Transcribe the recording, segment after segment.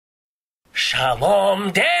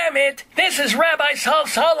Shalom Dammit! This is Rabbi Sol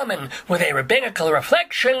Solomon with a Rabbinical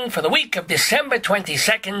Reflection for the week of December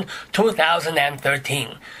 22nd,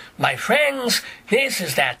 2013. My friends, this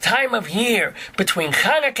is that time of year between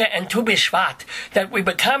Hanukkah and Tu B'Shvat that we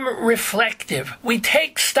become reflective. We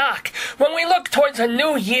take stock when we look towards a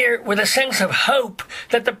new year with a sense of hope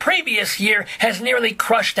that the previous year has nearly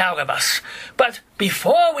crushed out of us. But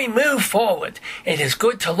before we move forward, it is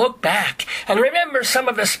good to look back and remember some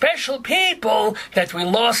of the special people that we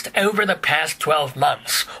lost over the past 12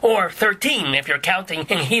 months, or 13 if you're counting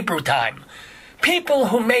in Hebrew time. People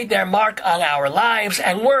who made their mark on our lives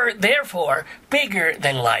and were, therefore, bigger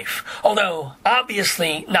than life, although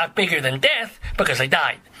obviously not bigger than death because they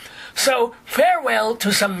died. So, farewell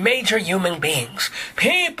to some major human beings.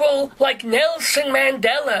 People like Nelson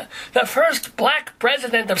Mandela, the first black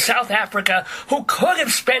president of South Africa, who could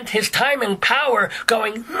have spent his time in power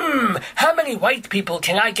going, how many white people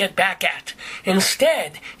can I get back at?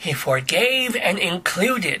 Instead, he forgave and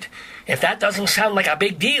included. If that doesn't sound like a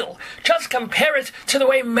big deal, just compare it to the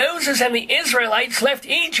way Moses and the Israelites left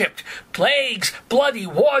Egypt. Plagues, bloody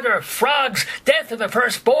water, frogs, death of the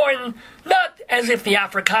firstborn. Not as if the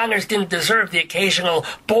Afrikaners didn't deserve the occasional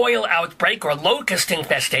boil outbreak or locust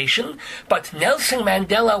infestation, but Nelson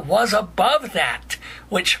Mandela was above that,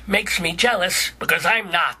 which makes me jealous because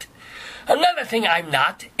I'm not. Another thing I'm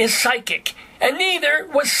not is psychic, and neither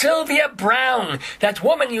was Sylvia Brown, that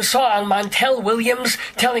woman you saw on Montel Williams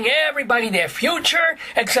telling everybody their future,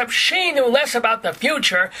 except she knew less about the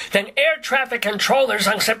future than air traffic controllers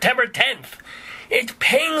on September 10th. It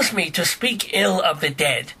pains me to speak ill of the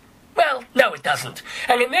dead. Well, no, it doesn't.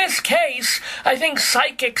 And in this case, I think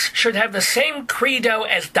psychics should have the same credo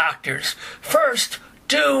as doctors. First,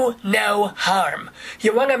 do no harm.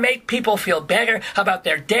 You want to make people feel better about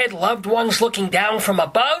their dead loved ones looking down from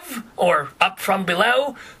above or up from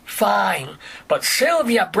below? Fine. But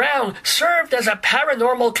Sylvia Brown served as a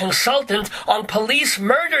paranormal consultant on police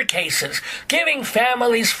murder cases, giving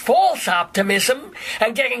families false optimism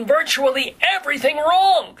and getting virtually everything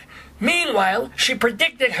wrong. Meanwhile, she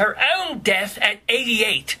predicted her own death at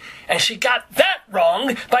 88, and she got that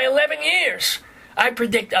wrong by 11 years. I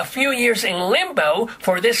predict a few years in limbo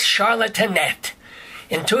for this charlatanette.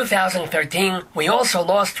 In 2013, we also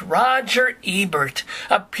lost Roger Ebert,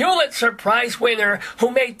 a Pulitzer Prize winner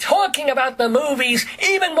who made talking about the movies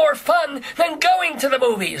even more fun than going to the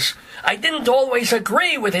movies. I didn't always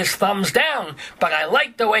agree with his thumbs down, but I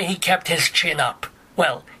liked the way he kept his chin up.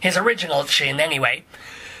 Well, his original chin, anyway.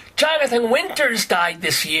 Jonathan Winters died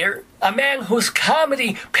this year, a man whose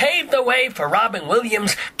comedy paved the way for Robin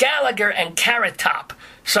Williams, Gallagher, and Carrot Top.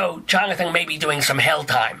 So Jonathan may be doing some hell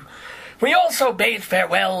time. We also bade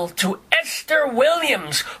farewell to Esther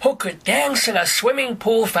Williams, who could dance in a swimming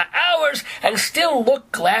pool for hours and still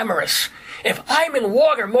look glamorous. If I'm in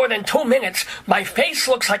water more than 2 minutes, my face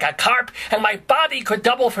looks like a carp and my body could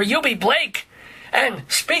double for Eubie Blake. And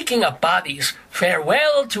speaking of bodies,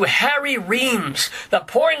 farewell to Harry Reams, the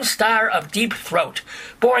porn star of Deep Throat.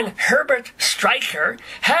 Born Herbert Stryker,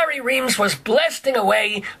 Harry Reams was blessed in a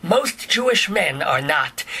way most Jewish men are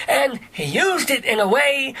not, and he used it in a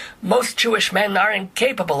way most Jewish men are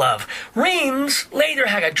incapable of. Reams later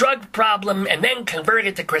had a drug problem and then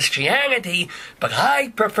converted to Christianity, but I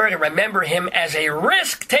prefer to remember him as a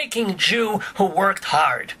risk-taking Jew who worked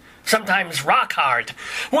hard. Sometimes rock hard.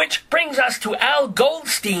 Which brings us to Al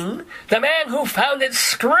Goldstein, the man who founded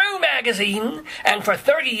Screw Magazine and for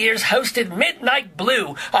 30 years hosted Midnight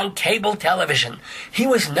Blue on cable television. He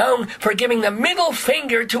was known for giving the middle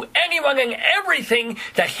finger to anyone and everything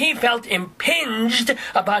that he felt impinged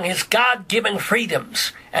upon his God-given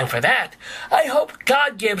freedoms. And for that, I hope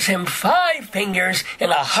God gives him 5 fingers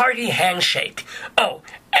in a hearty handshake. Oh,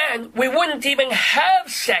 and we wouldn't even have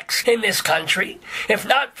sex in this country if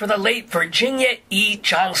not for the late Virginia E.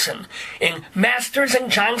 Johnson. In Masters and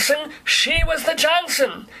Johnson, she was the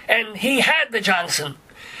Johnson, and he had the Johnson.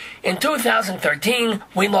 In 2013,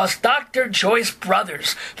 we lost Dr. Joyce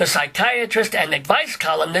Brothers, the psychiatrist and advice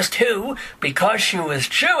columnist who, because she was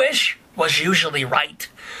Jewish, was usually right.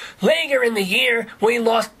 Later in the year, we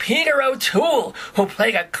lost Peter O'Toole, who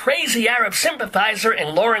played a crazy Arab sympathizer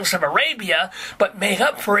in Lawrence of Arabia, but made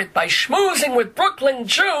up for it by schmoozing with Brooklyn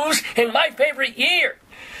Jews in My Favorite Year.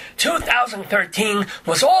 2013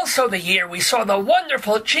 was also the year we saw the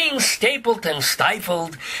wonderful Jean Stapleton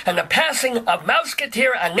stifled and the passing of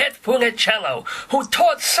Mouseketeer Annette Funicello, who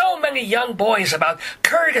taught so many young boys about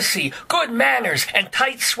courtesy, good manners, and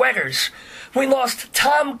tight sweaters. We lost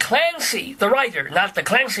Tom Clancy, the writer, not the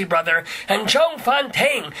Clancy brother, and Joan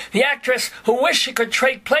Fontaine, the actress who wished she could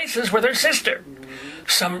trade places with her sister.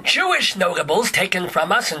 Some Jewish notables taken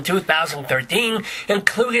from us in 2013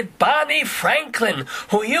 included Bonnie Franklin,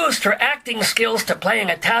 who used her acting skills to play an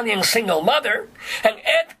Italian single mother, and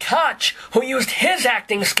Ed Koch, who used his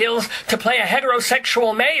acting skills to play a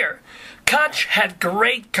heterosexual mayor. Koch had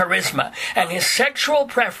great charisma, and his sexual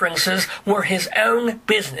preferences were his own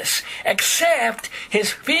business, except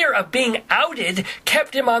his fear of being outed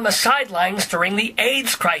kept him on the sidelines during the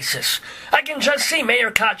AIDS crisis. I can just see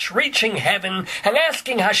Mayor Koch reaching heaven and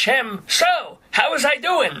asking Hashem, "So, how was I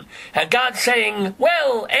doing?" And God saying,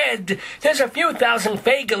 "Well, Ed, there's a few thousand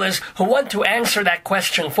fagulas who want to answer that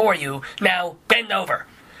question for you. Now, bend over."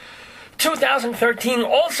 2013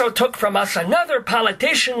 also took from us another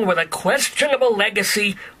politician with a questionable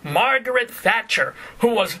legacy, Margaret Thatcher, who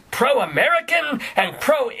was pro-American and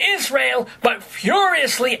pro-Israel, but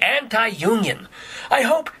furiously anti-union. I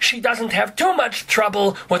hope she doesn't have too much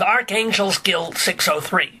trouble with Archangel's Guild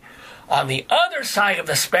 603. On the other side of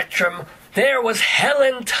the spectrum, there was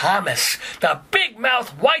Helen Thomas, the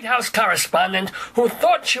big-mouth White House correspondent who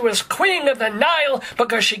thought she was Queen of the Nile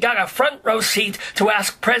because she got a front-row seat to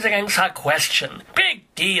ask presidents a question. Big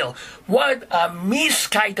deal. What a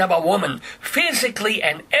miskite of a woman, physically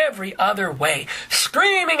and every other way,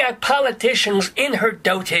 screaming at politicians in her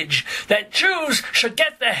dotage that Jews should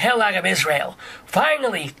get the hell out of Israel.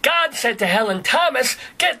 Finally, God said to Helen Thomas,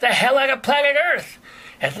 "Get the hell out of planet Earth."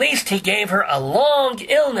 At least he gave her a long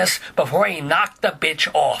illness before he knocked the bitch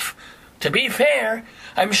off. To be fair,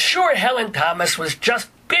 I'm sure Helen Thomas was just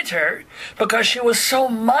bitter because she was so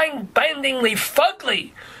mind-bendingly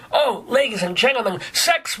fugly. Oh, ladies and gentlemen,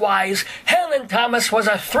 sex-wise, Helen Thomas was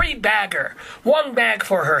a three-bagger. One bag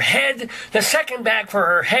for her head, the second bag for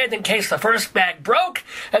her head in case the first bag broke,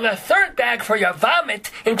 and the third bag for your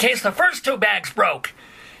vomit in case the first two bags broke.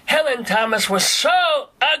 Helen Thomas was so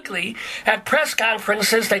ugly, at press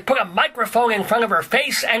conferences they'd put a microphone in front of her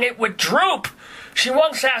face and it would droop. She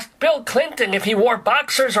once asked Bill Clinton if he wore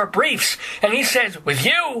boxers or briefs, and he said, "With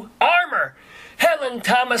you, armor." Helen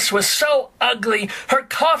Thomas was so ugly, her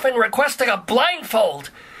coffin requested a blindfold.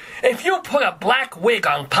 If you put a black wig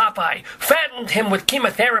on Popeye, fattened him with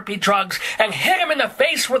chemotherapy drugs, and hit him in the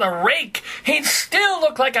face with a rake, he'd still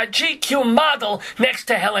look like a GQ model next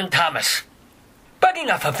to Helen Thomas. But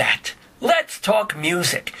enough of that. Let's talk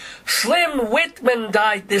music. Slim Whitman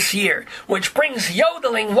died this year, which brings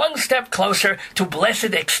yodeling one step closer to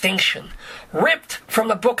blessed extinction. Ripped from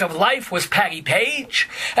the Book of Life was Patti Page,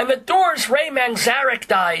 and the Doors' Ray Manzarek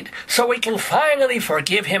died, so we can finally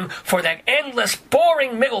forgive him for that endless,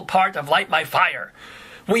 boring middle part of Light My Fire.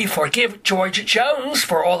 We forgive George Jones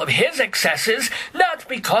for all of his excesses, not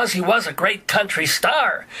because he was a great country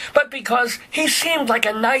star, but because he seemed like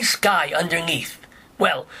a nice guy underneath.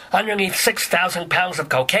 Well, underneath 6,000 pounds of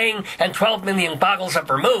cocaine and 12 million bottles of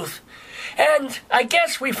vermouth. And I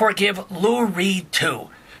guess we forgive Lou Reed, too.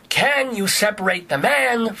 Can you separate the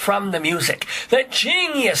man from the music? The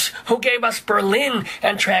genius who gave us Berlin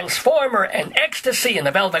and Transformer and Ecstasy and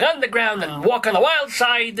the Velvet Underground and Walk on the Wild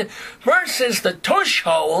Side versus the tush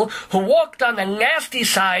hole who walked on the nasty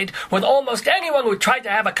side with almost anyone who tried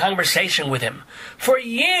to have a conversation with him. For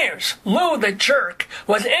years, Lou the jerk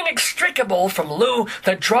was inextricable from Lou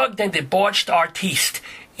the drugged and debauched artiste.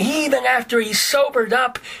 Even after he sobered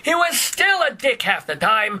up, he was still a dick half the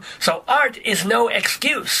time, so art is no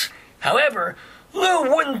excuse. However, Lou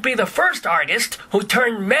wouldn't be the first artist who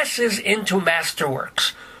turned messes into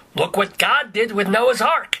masterworks. Look what God did with Noah's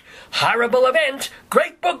Ark. Horrible event,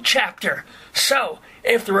 great book chapter. So,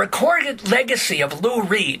 if the recorded legacy of Lou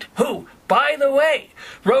Reed, who, by the way,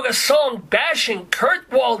 wrote a song bashing Kurt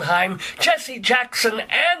Waldheim, Jesse Jackson,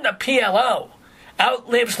 and the PLO,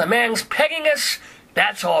 outlives the man's pettiness,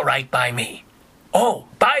 that's all right by me. Oh,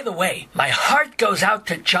 by the way, my heart goes out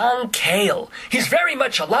to John Cale. He's very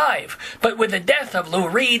much alive, but with the death of Lou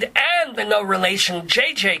Reed and the no-relation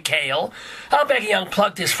J.J. Cale, I'll bet he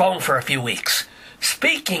unplugged his phone for a few weeks.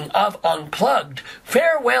 Speaking of unplugged,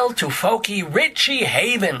 farewell to folky Richie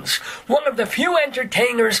Havens, one of the few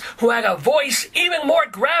entertainers who had a voice even more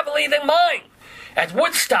gravelly than mine. At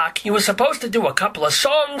Woodstock, he was supposed to do a couple of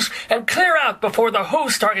songs and clear out before the Who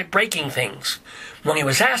started breaking things. When he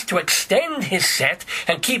was asked to extend his set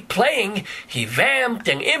and keep playing, he vamped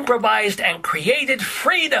and improvised and created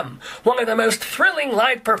Freedom, one of the most thrilling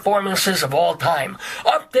live performances of all time,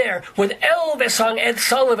 up there with Elvis on Ed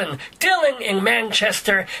Sullivan, Dylan in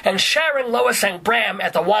Manchester, and Sharon Lois and Bram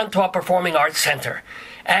at the Wantaw Performing Arts Center.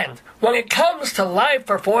 And when it comes to live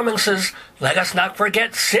performances, let us not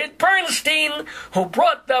forget Sid Bernstein, who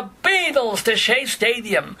brought the Beatles to Shea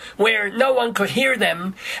Stadium, where no one could hear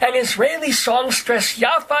them, and Israeli songstress actress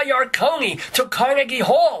Yafa Yarkoni to Carnegie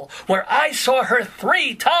Hall, where I saw her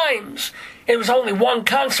 3 times. It was only one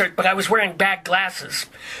concert, but I was wearing bad glasses.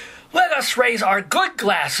 Let us raise our good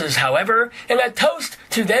glasses, however, in a toast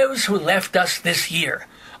to those who left us this year.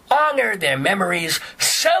 Honor their memories,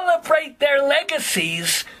 celebrate their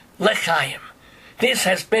legacies. L'chaim. This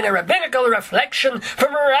has been a Rabbinical Reflection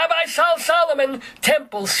from Rabbi Sol Solomon,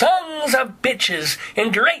 Temple Sons of Bitches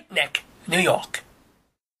in Great Neck, New York.